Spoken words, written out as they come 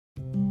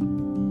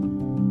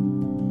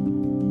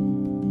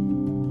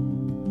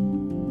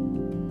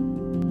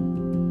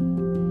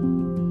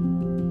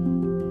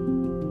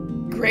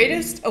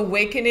greatest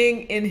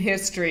awakening in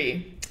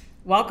history.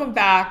 Welcome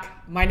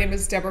back. My name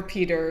is Deborah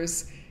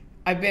Peters.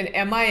 I've been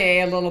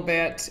MIA a little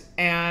bit,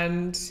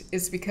 and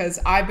it's because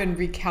I've been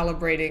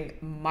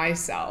recalibrating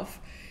myself.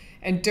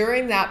 And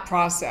during that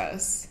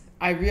process,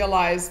 I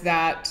realized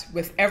that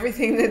with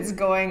everything that's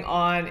going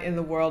on in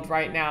the world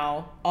right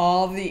now,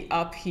 all the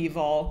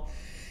upheaval,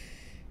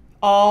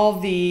 all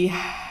the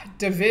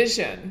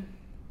division,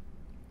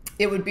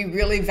 it would be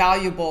really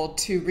valuable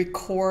to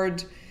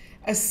record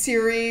a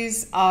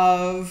series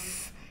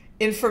of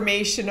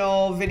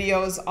informational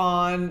videos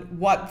on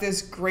what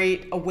this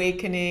great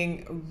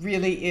awakening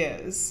really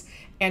is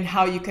and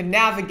how you can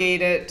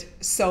navigate it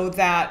so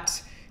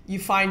that you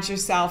find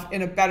yourself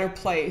in a better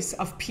place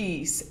of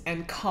peace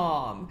and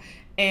calm,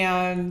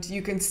 and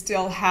you can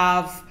still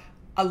have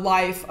a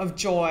life of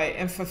joy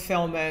and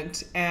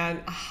fulfillment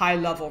and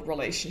high-level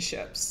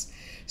relationships.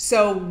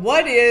 So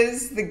what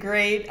is the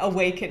Great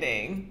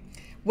Awakening?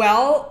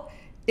 Well,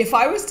 if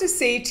I was to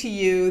say to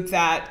you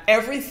that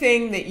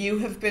everything that you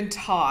have been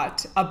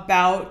taught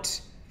about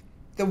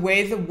the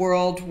way the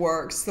world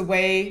works, the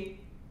way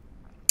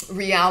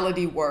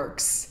reality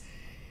works,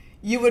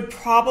 you would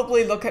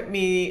probably look at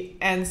me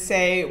and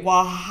say,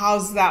 well,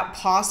 how's that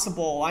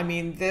possible? I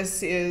mean,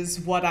 this is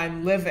what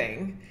I'm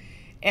living.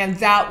 And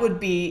that would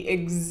be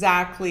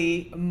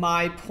exactly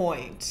my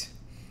point.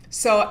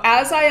 So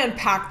as I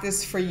unpack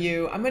this for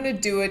you, I'm going to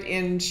do it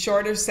in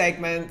shorter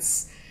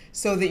segments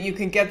so that you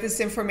can get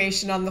this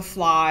information on the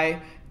fly.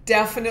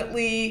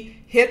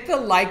 Definitely hit the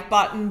like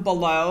button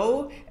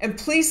below, and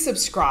please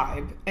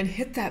subscribe and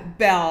hit that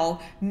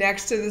bell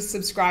next to the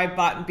subscribe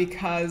button,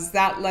 because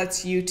that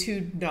lets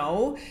YouTube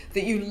know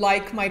that you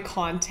like my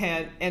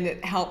content and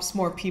it helps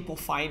more people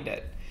find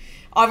it.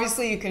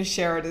 Obviously, you can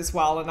share it as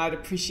well, and I'd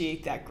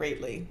appreciate that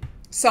greatly.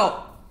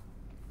 So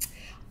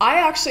I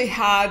actually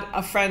had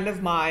a friend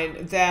of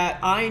mine that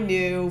I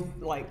knew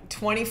like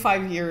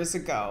 25 years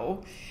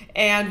ago,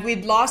 and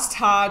we'd lost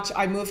touch.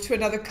 I moved to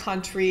another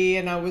country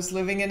and I was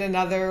living in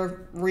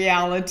another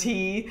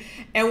reality,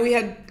 and we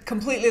had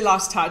completely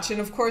lost touch. And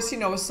of course, you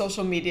know, with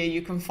social media,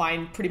 you can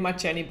find pretty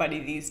much anybody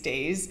these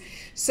days.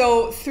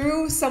 So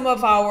through some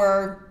of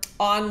our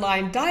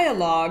online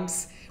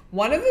dialogues,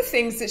 one of the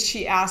things that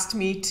she asked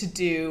me to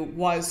do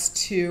was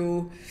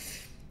to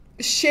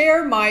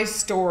share my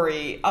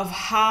story of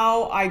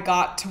how I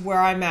got to where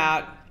I'm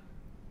at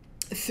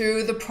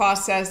through the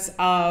process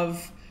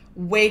of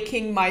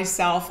waking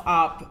myself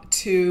up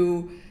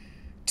to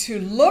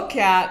look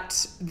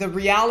at the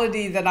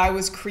reality that I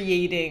was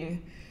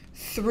creating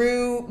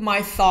through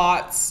my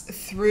thoughts,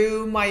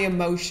 through my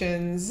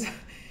emotions,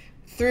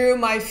 through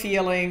my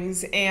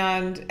feelings,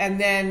 and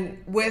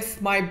then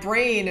with my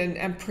brain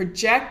and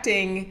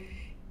projecting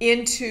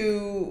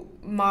into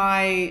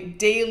my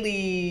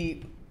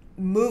daily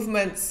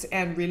movements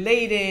and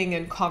relating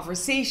and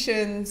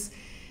conversations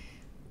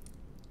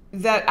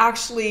that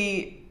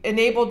actually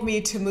enabled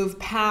me to move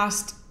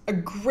past a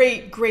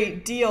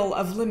great deal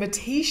of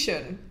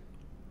limitation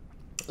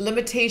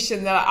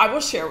that I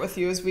will share with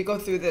you as we go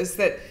through this,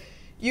 that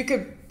you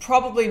could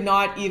probably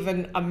not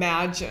even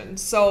imagine.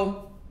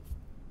 So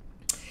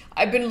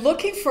I've been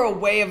looking for a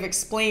way of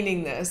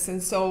explaining this,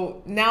 and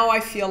so now I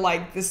feel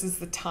like this is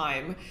the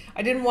time.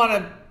 I didn't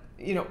want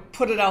to,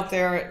 put it out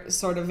there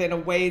sort of in a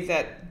way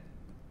that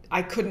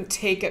I couldn't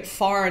take it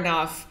far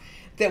enough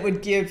that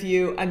would give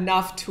you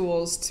enough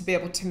tools to be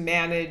able to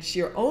manage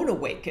your own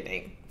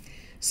awakening.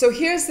 So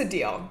here's the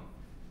deal.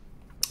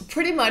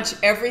 Pretty much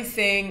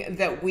everything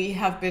that we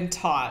have been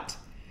taught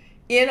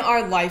in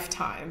our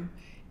lifetime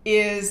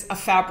is a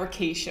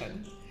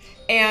fabrication.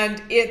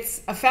 And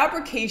it's a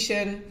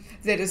fabrication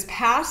that is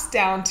passed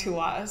down to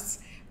us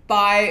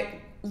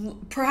by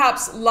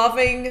perhaps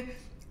loving,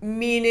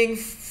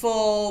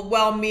 meaningful,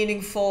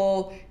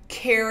 well-meaningful,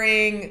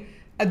 caring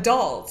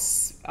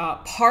adults,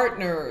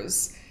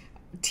 partners,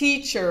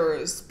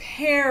 teachers,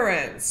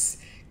 parents,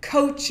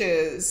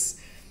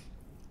 coaches,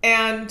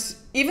 and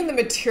even the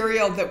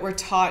material that we're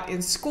taught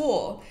in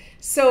school.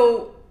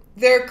 So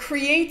there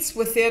creates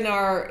within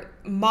our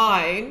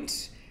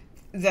mind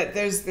that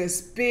there's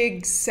this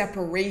big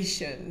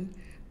separation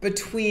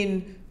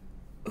between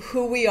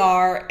who we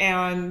are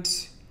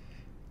and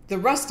the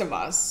rest of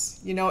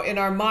us. In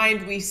our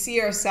mind, we see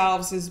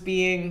ourselves as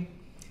being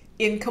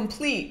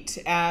incomplete,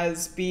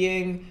 as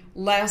being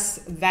less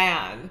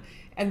than.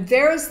 And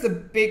there's the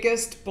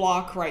biggest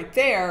block right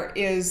there,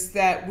 is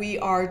that we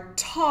are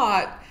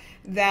taught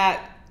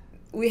that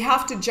we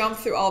have to jump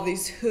through all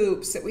these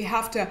hoops, that we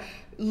have to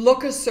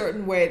look a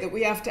certain way, that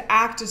we have to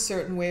act a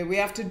certain way, we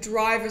have to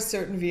drive a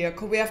certain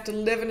vehicle, we have to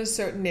live in a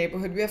certain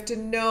neighborhood, we have to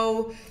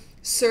know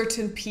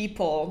certain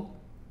people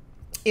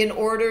in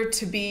order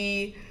to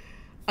be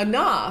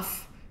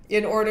enough,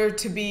 in order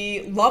to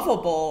be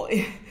lovable,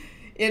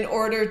 in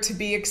order to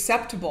be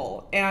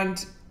acceptable.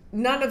 And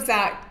none of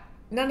that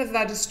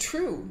is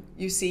true,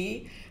 you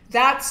see.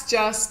 That's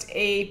just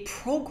a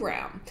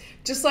program.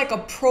 Just like a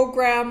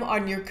program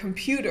on your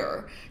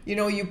computer.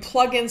 You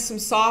plug in some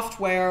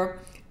software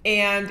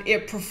and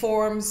it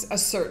performs a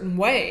certain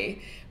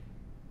way.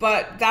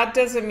 but that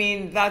doesn't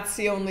mean that's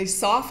the only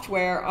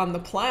software on the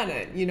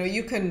planet. You know,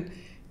 you can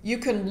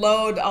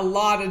load a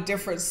lot of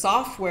different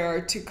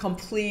software to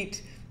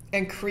complete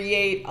and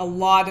create a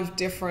lot of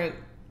different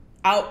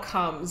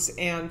outcomes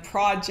and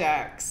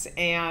projects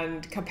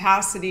and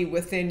capacity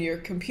within your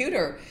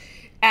computer,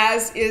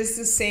 as is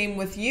the same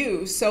with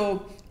you.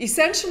 So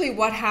essentially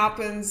what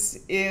happens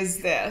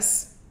is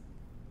this.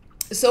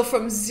 So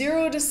from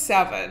 0 to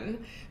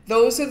 7,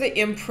 those are the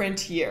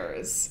imprint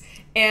years.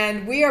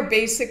 And we are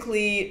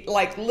basically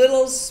like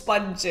little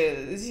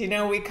sponges. You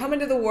know, we come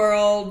into the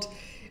world,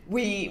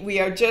 we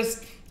are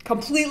just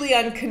completely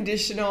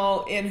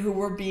unconditional in who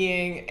we're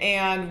being,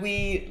 and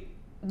we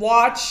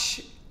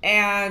watch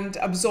and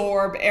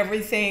absorb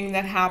everything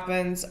that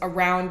happens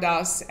around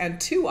us and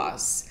to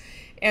us.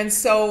 And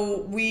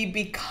so we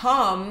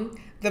become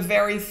the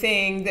very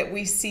thing that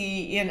we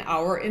see in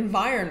our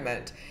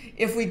environment.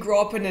 If we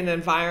grow up in an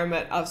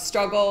environment of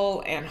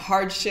struggle and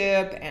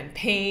hardship and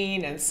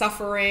pain and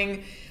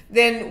suffering,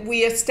 then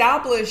we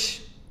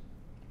establish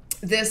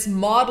this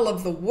model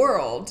of the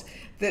world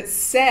that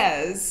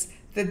says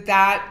that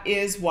that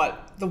is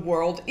what the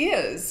world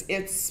is.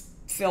 It's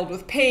filled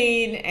with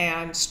pain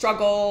and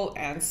struggle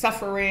and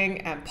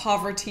suffering and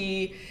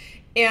poverty.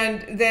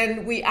 And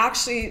then we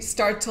actually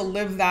start to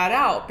live that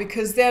out,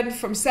 because then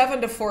from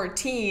 7 to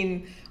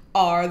 14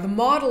 are the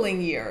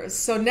modeling years.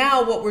 So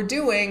now what we're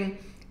doing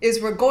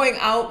is we're going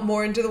out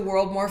more into the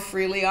world more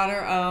freely on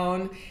our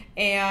own,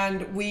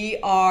 and we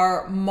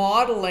are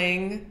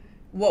modeling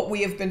what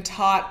we have been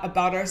taught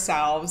about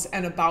ourselves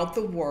and about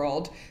the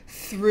world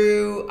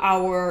through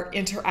our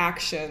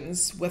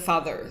interactions with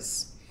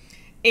others.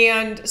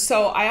 And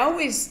so I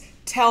always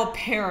tell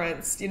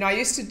parents, you know, I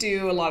used to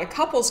do a lot of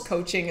couples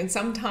coaching, and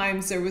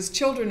sometimes there was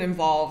children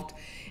involved.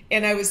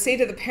 And I would say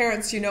to the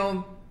parents, you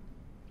know,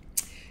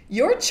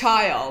 your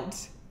child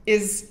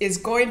is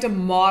going to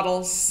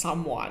model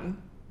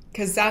someone,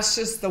 because that's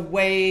just the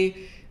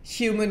way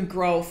human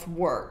growth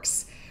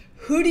works.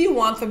 Who do you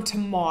want them to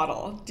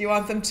model? Do you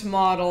want them to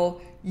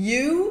model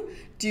you?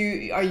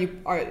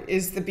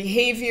 Is the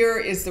behavior,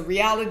 is the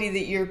reality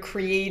that you're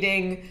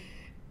creating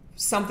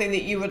something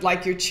that you would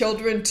like your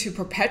children to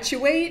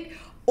perpetuate?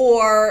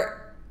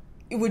 Or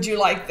would you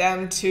like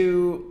them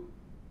to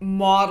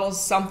model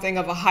something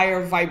of a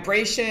higher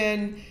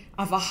vibration,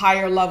 of a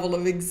higher level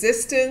of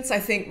existence? I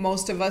think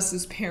most of us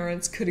as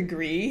parents could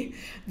agree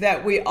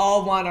that we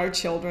all want our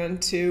children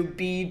to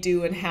be,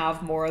 do, and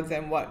have more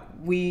than what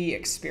we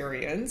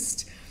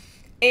experienced.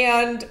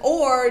 And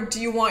or do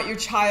you want your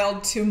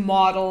child to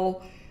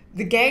model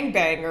the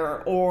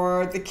gangbanger,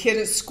 or the kid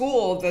at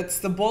school that's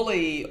the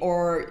bully,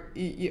 or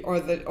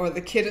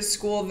the kid at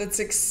school that's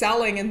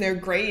excelling in their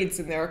grades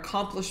and their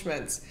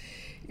accomplishments?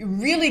 You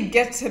really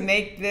get to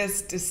make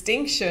this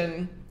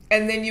distinction,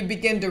 and then you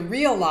begin to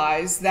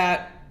realize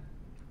that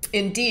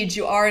indeed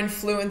you are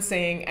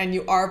influencing and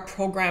you are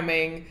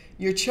programming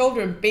your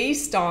children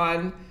based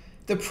on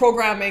the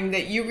programming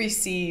that you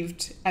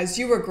received as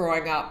you were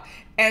growing up.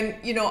 And,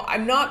 you know,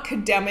 I'm not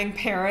condemning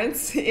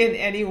parents in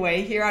any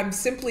way here. I'm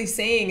simply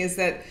saying is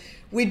that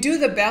we do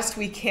the best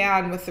we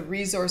can with the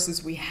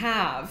resources we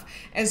have.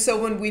 And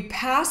so when we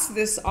pass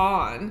this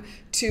on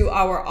to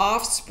our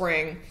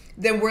offspring,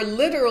 then we're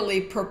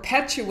literally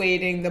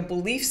perpetuating the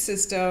belief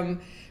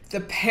system,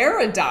 the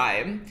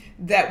paradigm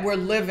that we're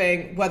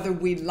living, whether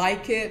we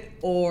like it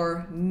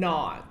or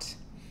not.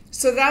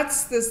 So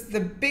that's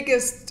the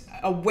biggest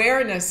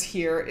awareness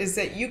here, is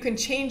that you can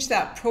change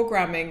that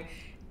programming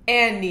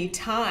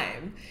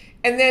anytime.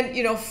 And then,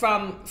 you know,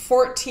 from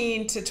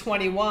 14 to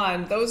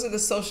 21, those are the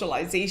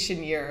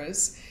socialization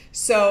years.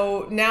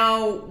 So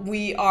now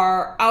we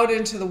are out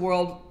into the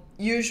world,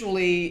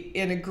 usually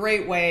in a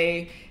great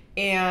way,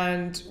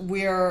 and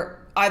we're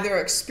either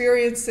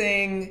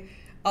experiencing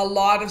a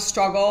lot of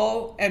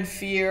struggle and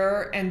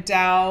fear and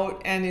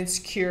doubt and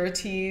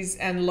insecurities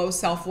and low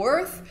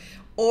self-worth,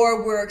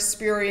 or we're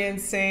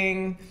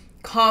experiencing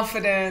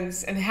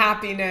confidence and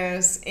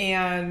happiness,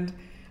 and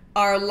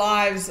our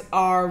lives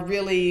are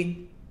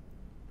really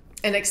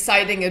an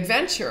exciting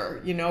adventure.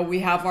 You know, we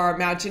have our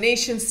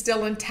imagination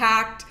still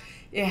intact.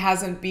 It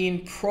hasn't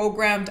been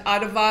programmed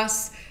out of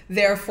us.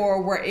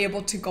 Therefore, we're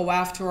able to go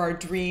after our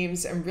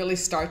dreams and really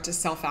start to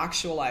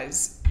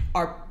self-actualize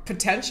our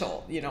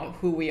potential, you know,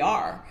 who we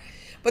are.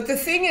 But the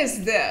thing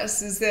is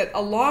this, is that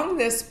along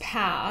this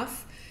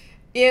path,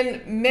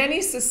 in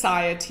many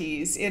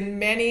societies, in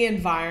many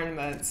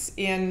environments,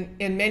 in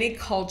many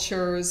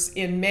cultures,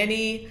 in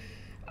many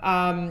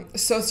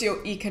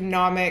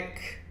socioeconomic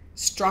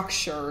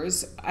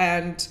structures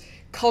and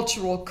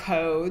cultural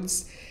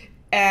codes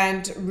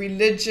and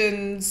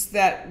religions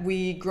that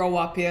we grow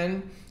up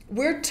in,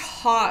 we're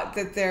taught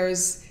that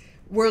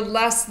we're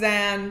less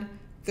than,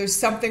 there's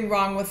something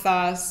wrong with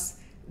us,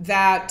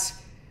 that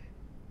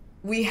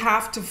we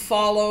have to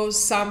follow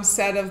some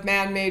set of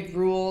man-made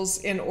rules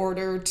in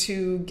order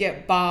to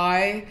get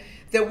by,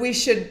 that we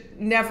should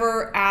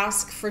never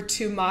ask for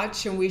too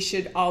much, and we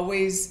should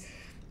always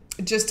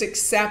just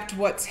accept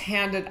what's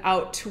handed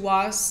out to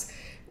us.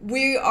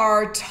 We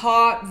are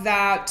taught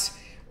that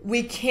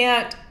we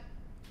can't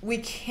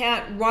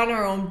run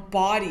our own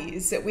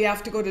bodies, that we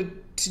have to go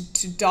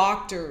to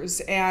doctors,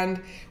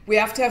 and we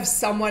have to have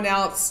someone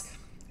else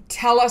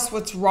tell us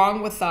what's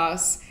wrong with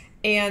us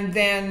and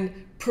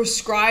then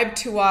prescribe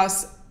to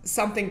us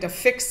something to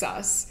fix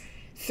us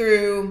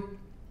through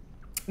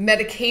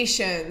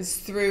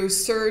medications, through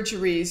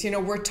surgeries.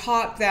 We're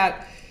taught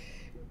that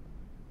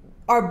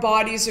our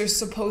bodies are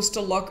supposed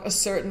to look a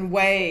certain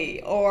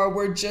way, or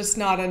we're just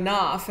not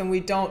enough and we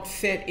don't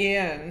fit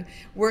in.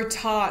 We're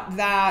taught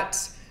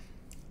that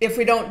if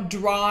we don't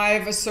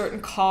drive a certain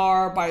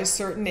car by a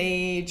certain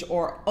age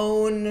or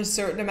own a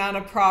certain amount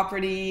of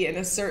property in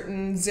a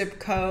certain zip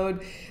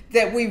code,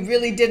 that we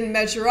really didn't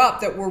measure up,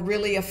 that we're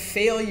really a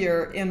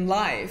failure in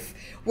life.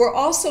 We're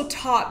also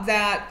taught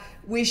that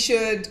we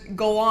should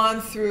go on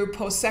through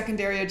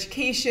post-secondary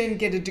education,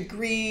 get a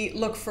degree,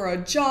 look for a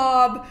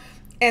job,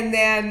 and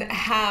then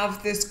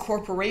have this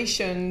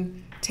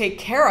corporation take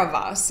care of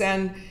us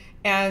and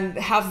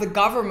have the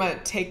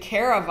government take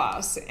care of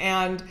us.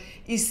 And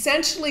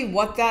essentially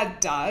what that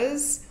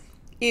does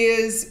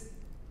is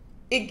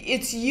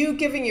it's you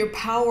giving your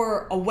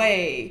power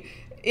away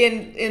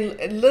in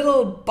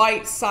little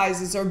bite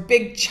sizes or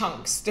big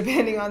chunks,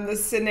 depending on the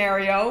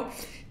scenario,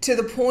 to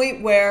the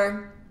point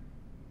where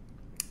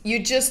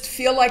you just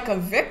feel like a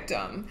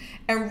victim.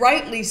 And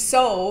rightly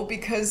so,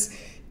 because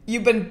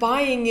you've been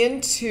buying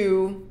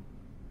into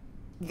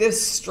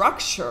this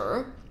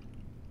structure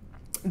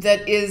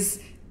that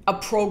is a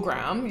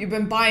program. You've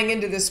been buying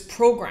into this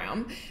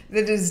program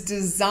that is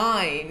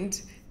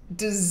designed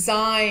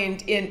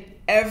in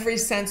every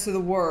sense of the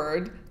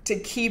word to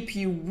keep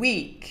you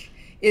weak.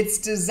 It's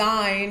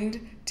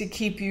designed to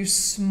keep you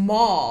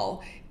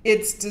small.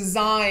 It's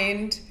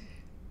designed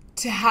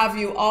to have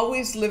you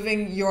always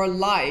living your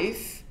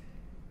life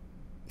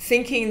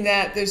thinking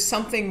that there's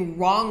something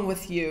wrong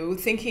with you,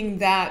 thinking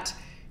that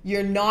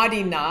you're not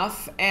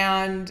enough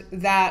and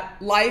that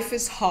life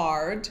is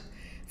hard,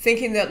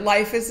 thinking that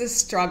life is a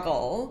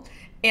struggle,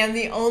 and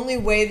the only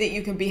way that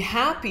you can be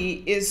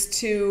happy is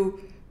to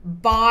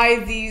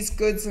buy these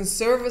goods and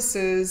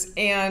services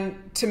and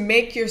to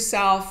make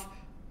yourself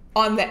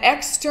on the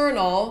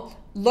external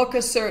look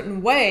a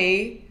certain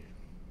way,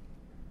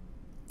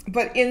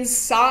 but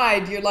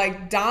inside you're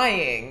like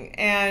dying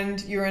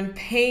and you're in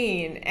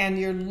pain and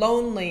you're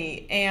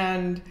lonely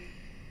and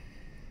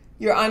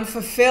you're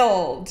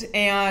unfulfilled.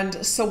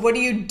 And so what do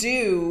you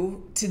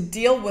do to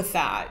deal with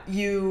that?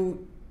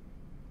 You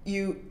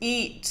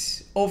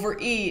eat,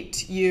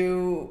 overeat,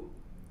 you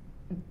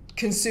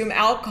consume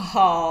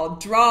alcohol,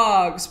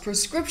 drugs,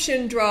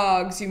 prescription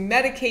drugs, you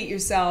medicate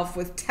yourself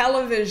with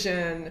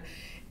television.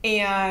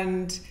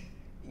 And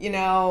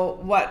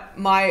what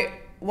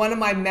one of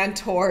my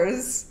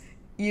mentors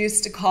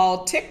used to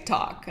call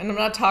TikTok, and I'm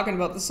not talking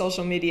about the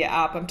social media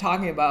app, I'm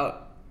talking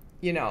about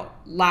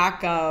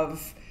lack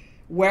of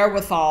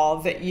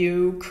wherewithal that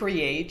you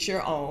create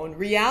your own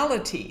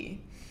reality.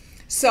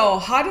 So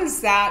how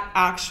does that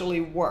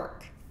actually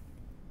work?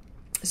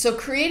 So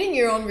creating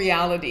your own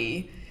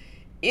reality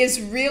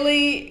is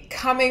really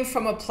coming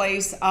from a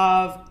place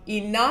of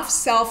enough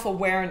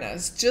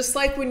self-awareness, just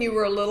like when you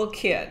were a little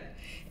kid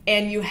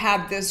and you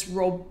had this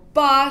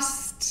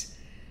robust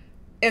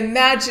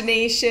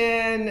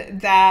imagination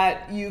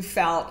that you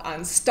felt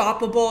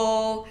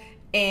unstoppable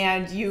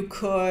and you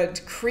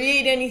could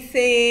create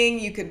anything,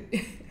 you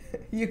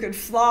could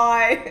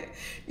fly,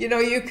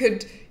 you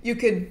could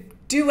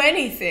do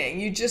anything.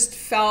 You just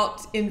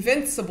felt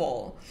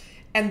invincible.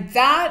 And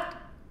that,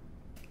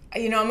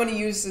 I'm going to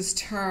use this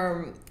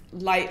term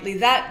lightly,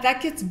 that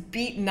gets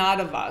beaten out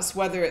of us,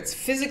 whether it's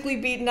physically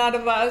beaten out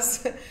of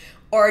us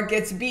or it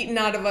gets beaten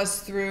out of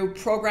us through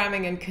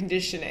programming and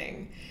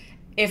conditioning.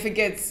 If it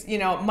gets,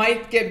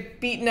 might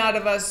get beaten out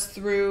of us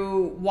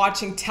through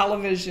watching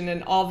television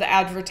and all the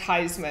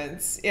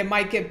advertisements. It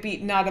might get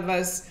beaten out of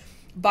us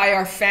by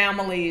our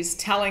families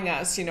telling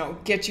us,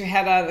 get your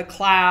head out of the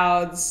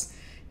clouds,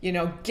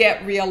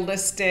 get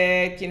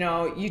realistic,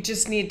 you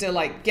just need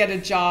to get a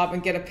job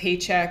and get a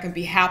paycheck and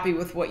be happy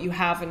with what you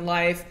have in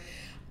life.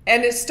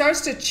 And it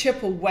starts to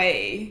chip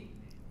away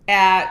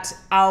at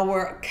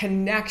our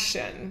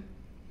connection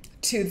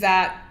to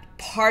that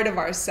part of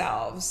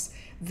ourselves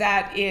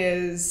that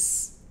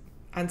is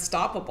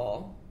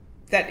unstoppable,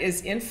 that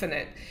is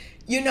infinite.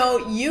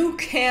 You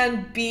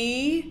can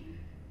be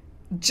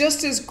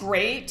just as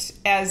great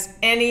as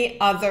any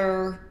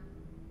other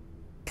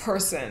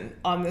person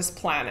on this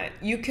planet.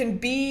 You can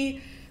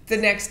be the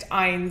next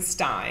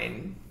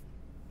Einstein.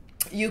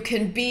 You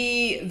can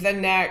be the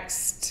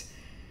next,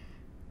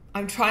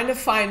 I'm trying to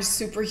find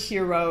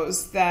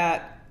superheroes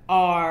that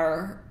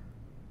are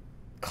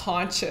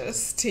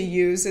conscious to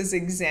use as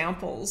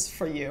examples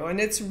for you. And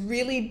it's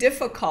really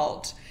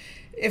difficult.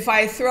 If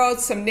I throw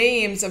out some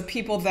names of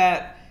people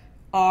that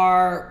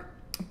are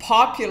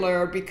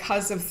popular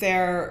because of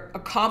their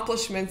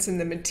accomplishments in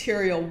the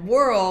material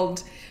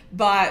world,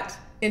 but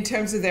in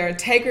terms of their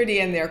integrity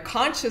and their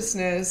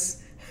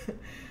consciousness,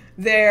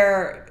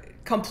 they're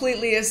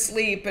completely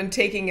asleep and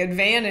taking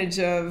advantage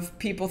of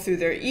people through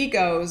their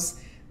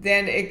egos,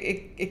 then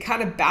it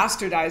kind of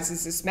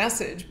bastardizes this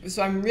message.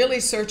 So I'm really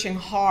searching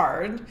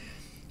hard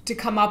to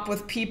come up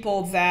with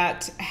people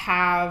that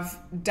have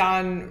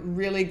done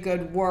really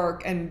good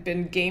work and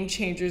been game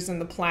changers in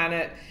the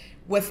planet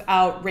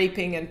without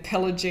raping and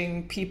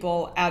pillaging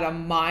people at a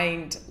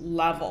mind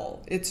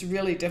level. It's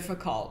really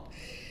difficult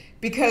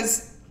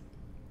because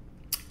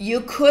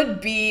you could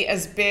be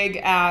as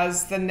big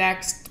as the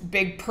next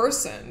big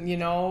person, you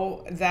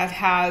know, that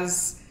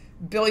has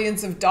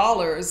billions of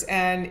dollars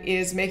and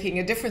is making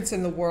a difference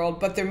in the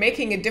world, but they're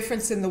making a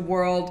difference in the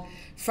world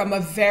from a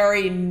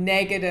very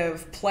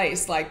negative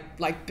place,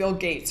 like Bill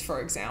Gates,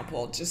 for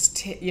example, just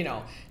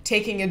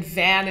taking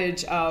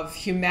advantage of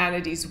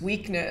humanity's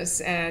weakness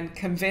and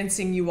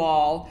convincing you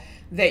all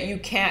that you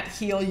can't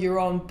heal your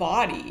own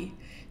body.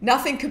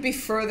 Nothing could be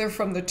further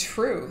from the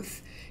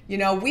truth. You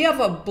know, we have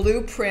a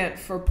blueprint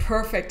for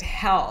perfect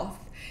health,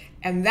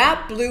 and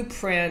that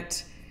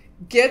blueprint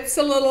gets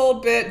a little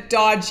bit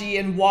dodgy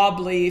and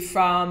wobbly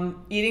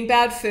from eating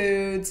bad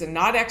foods and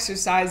not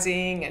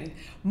exercising, and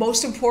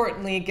most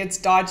importantly, it gets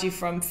dodgy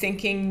from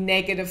thinking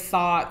negative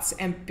thoughts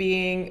and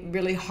being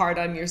really hard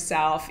on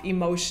yourself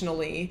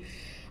emotionally.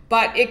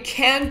 But it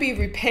can be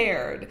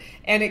repaired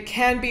and it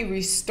can be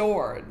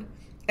restored,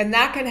 and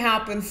that can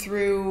happen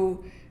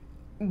through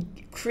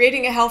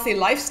creating a healthy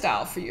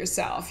lifestyle for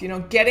yourself, you know,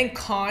 getting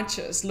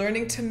conscious,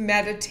 learning to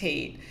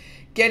meditate,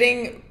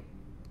 getting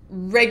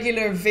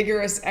regular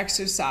vigorous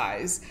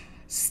exercise,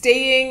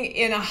 staying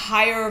in a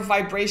higher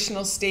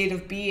vibrational state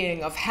of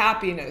being, of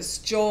happiness,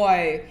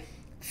 joy,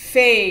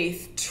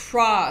 faith,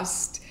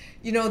 trust.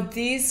 You know,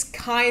 these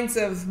kinds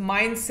of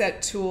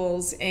mindset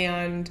tools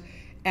and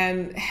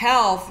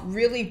health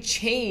really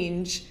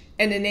change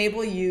and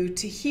enable you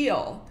to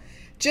heal.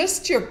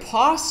 Just your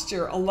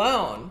posture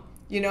alone,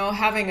 you know,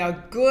 having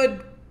a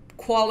good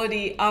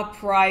quality,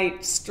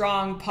 upright,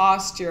 strong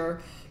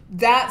posture,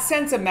 that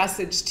sends a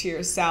message to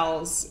your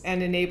cells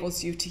and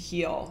enables you to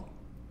heal.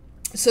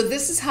 So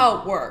this is how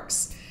it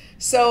works.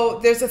 So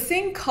there's a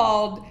thing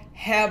called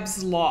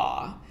Hebb's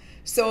Law.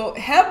 So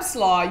Hebb's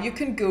Law, you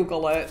can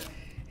Google it.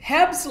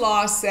 Hebb's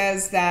Law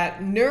says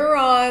that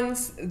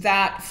neurons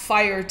that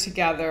fire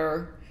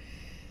together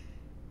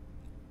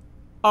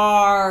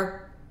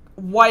are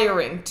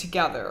wiring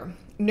together.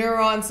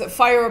 Neurons that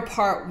fire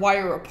apart,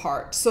 wire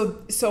apart.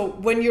 So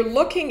when you're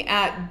looking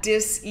at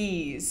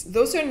dis-ease,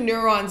 those are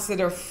neurons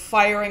that are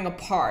firing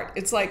apart.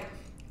 It's like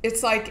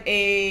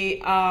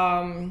a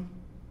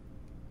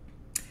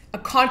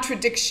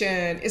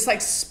contradiction. It's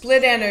like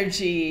split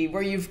energy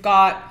where you've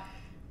got,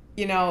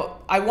 you know,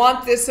 I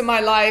want this in my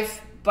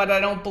life, but I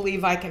don't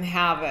believe I can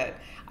have it.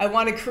 I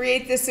want to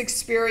create this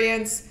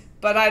experience,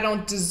 but I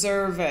don't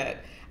deserve it.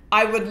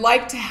 I would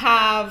like to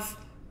have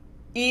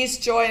ease,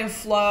 joy, and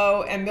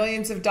flow and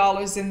millions of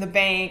dollars in the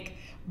bank,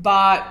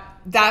 but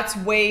that's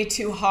way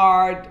too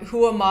hard.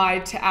 Who am I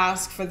to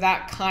ask for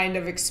that kind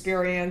of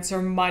experience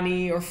or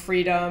money or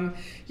freedom?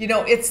 You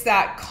know, it's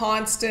that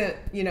constant,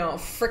 you know,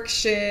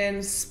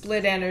 friction,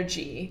 split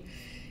energy.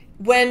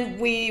 When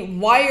we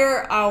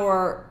wire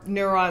our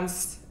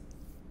neurons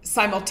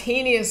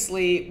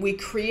simultaneously, we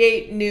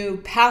create new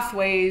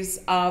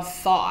pathways of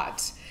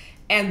thought.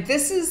 And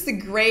this is the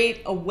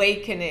great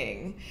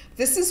awakening.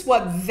 This is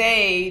what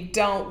they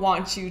don't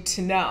want you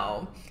to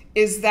know,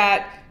 is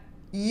that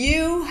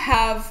you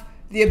have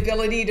the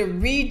ability to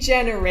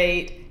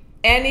regenerate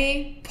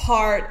any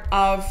part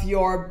of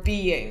your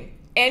being,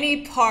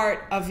 any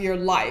part of your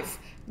life.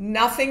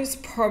 Nothing's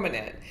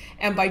permanent.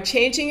 And by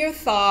changing your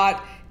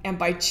thought, and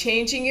by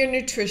changing your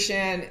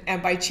nutrition,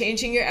 and by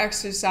changing your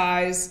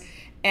exercise,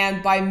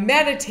 and by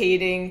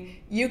meditating,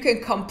 you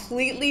can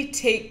completely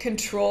take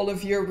control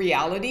of your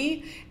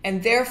reality,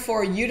 and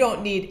therefore you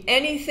don't need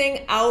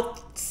anything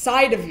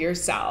outside of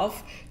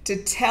yourself to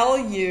tell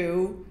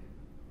you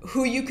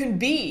who you can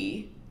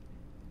be.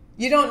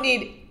 You don't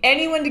need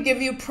anyone to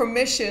give you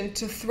permission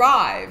to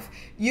thrive.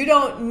 You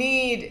don't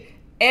need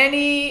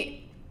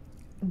any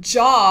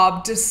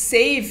job to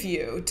save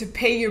you, to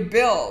pay your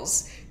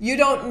bills. You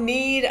don't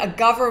need a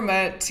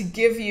government to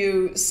give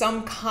you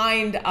some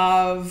kind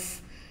of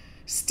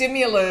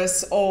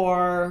stimulus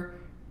or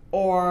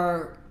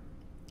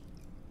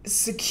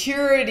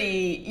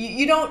security.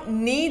 You don't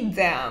need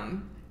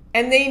them,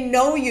 and they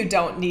know you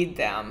don't need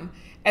them.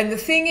 And the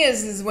thing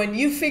is when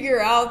you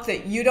figure out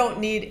that you don't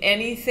need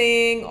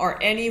anything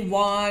or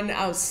anyone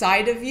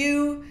outside of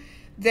you,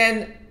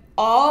 then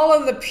all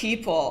of the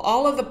people,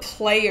 all of the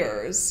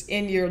players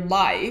in your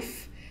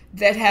life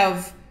that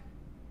have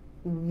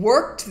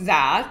worked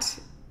that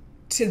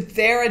to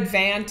their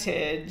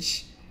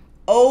advantage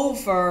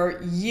over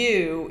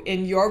you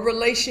in your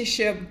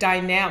relationship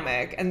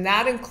dynamic, and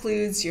that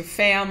includes your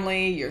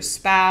family, your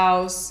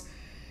spouse,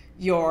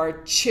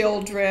 your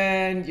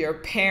children, your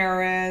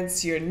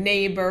parents, your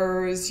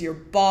neighbors, your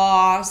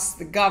boss,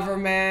 the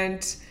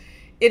government.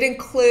 It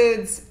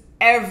includes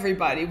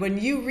everybody. When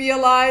you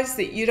realize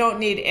that you don't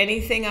need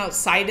anything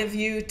outside of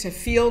you to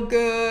feel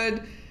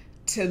good,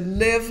 to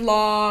live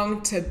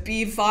long, to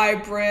be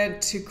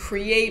vibrant, to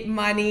create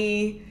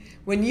money,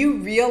 when you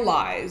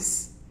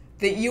realize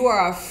that you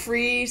are a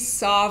free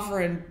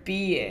sovereign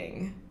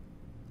being,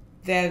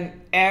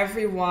 then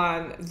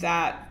everyone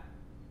that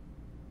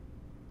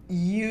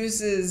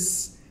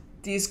uses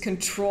these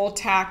control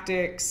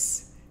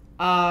tactics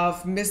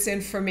of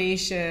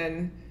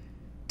misinformation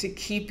to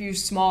keep you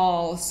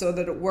small so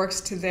that it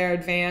works to their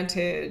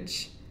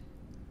advantage,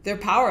 they're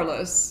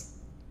powerless.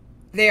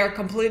 They are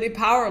completely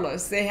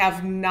powerless. They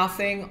have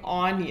nothing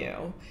on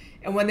you.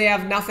 And when they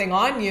have nothing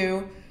on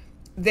you,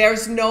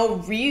 there's no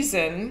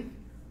reason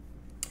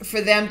for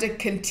them to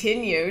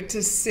continue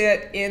to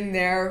sit in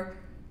their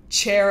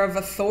chair of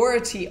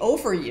authority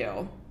over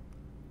you.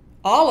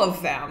 All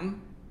of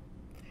them.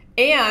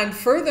 And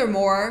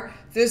furthermore,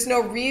 there's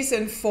no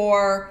reason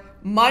for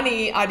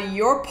money out of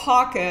your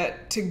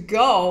pocket to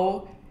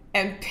go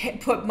and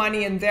put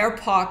money in their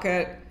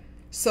pocket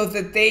so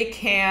that they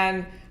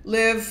can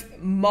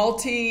live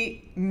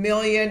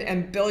multi-million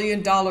and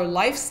billion-dollar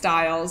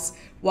lifestyles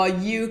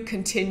while you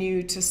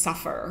continue to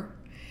suffer.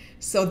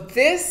 So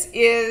this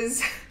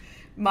is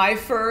my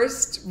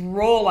first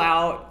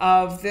rollout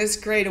of this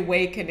Great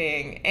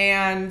Awakening,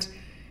 and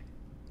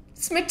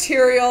it's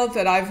material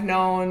that I've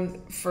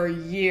known for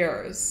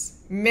years,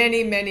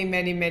 many, many,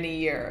 many, many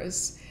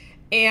years.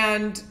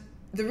 And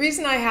the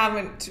reason I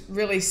haven't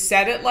really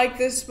said it like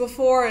this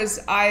before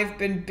is I've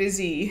been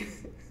busy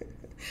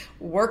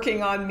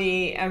working on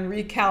me and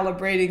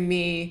recalibrating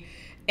me.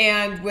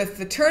 And with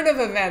the turn of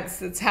events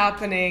that's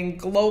happening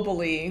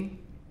globally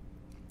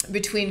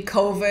between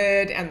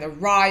COVID and the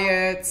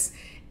riots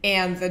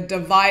and the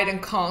divide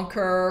and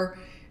conquer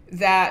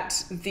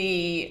that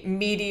the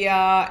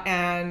media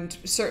and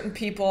certain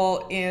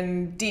people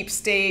in deep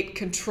state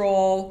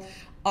control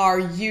are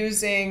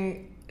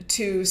using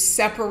to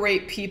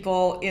separate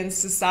people in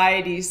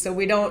society so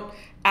we don't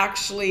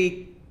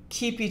actually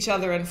keep each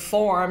other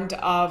informed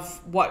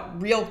of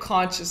what real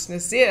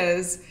consciousness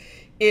is,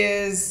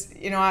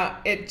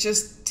 it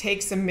just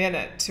takes a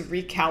minute to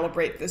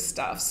recalibrate this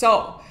stuff.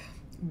 So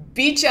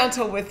be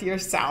gentle with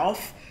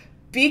yourself,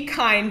 be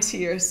kind to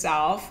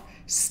yourself,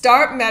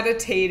 start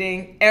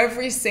meditating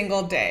every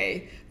single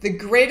day. The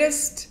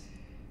greatest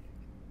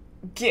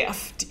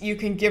gift you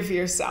can give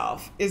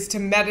yourself is to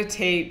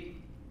meditate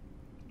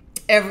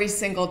every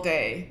single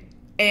day.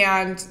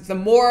 And the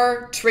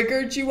more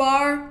triggered you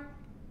are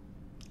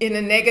in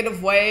a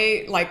negative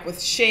way, like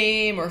with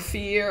shame or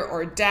fear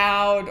or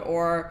doubt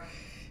or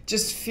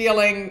just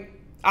feeling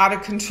out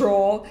of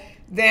control,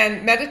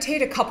 then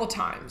meditate a couple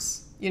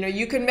times.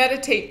 You can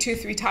meditate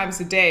 2-3 times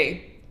a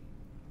day,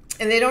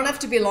 and they don't have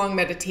to be long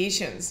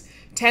meditations,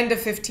 10 to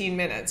 15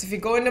 minutes. If you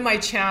go into my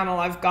channel,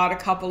 I've got a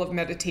couple of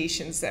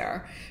meditations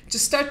there.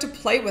 Just start to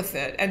play with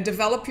it and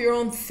develop your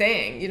own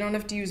thing. You don't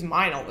have to use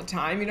mine all the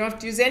time. You don't have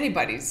to use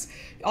anybody's.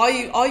 All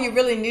you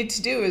really need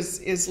to do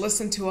is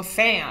listen to a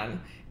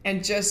fan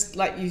and just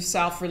let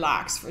yourself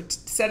relax.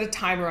 Set a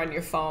timer on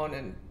your phone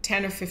and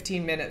 10 or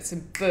 15 minutes,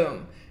 and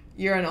boom,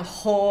 you're in a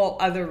whole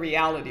other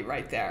reality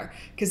right there.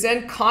 Because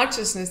then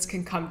consciousness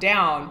can come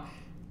down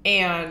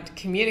and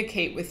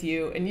communicate with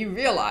you, and you'll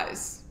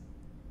realize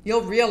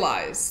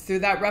through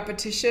that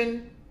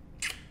repetition,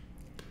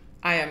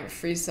 I am a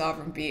free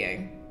sovereign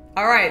being.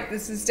 All right,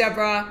 this is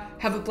Deborah.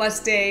 Have a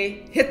blessed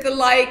day. Hit the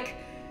like,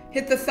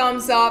 hit the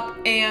thumbs up,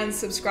 and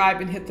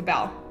subscribe and hit the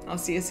bell. I'll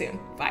see you soon.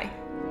 Bye.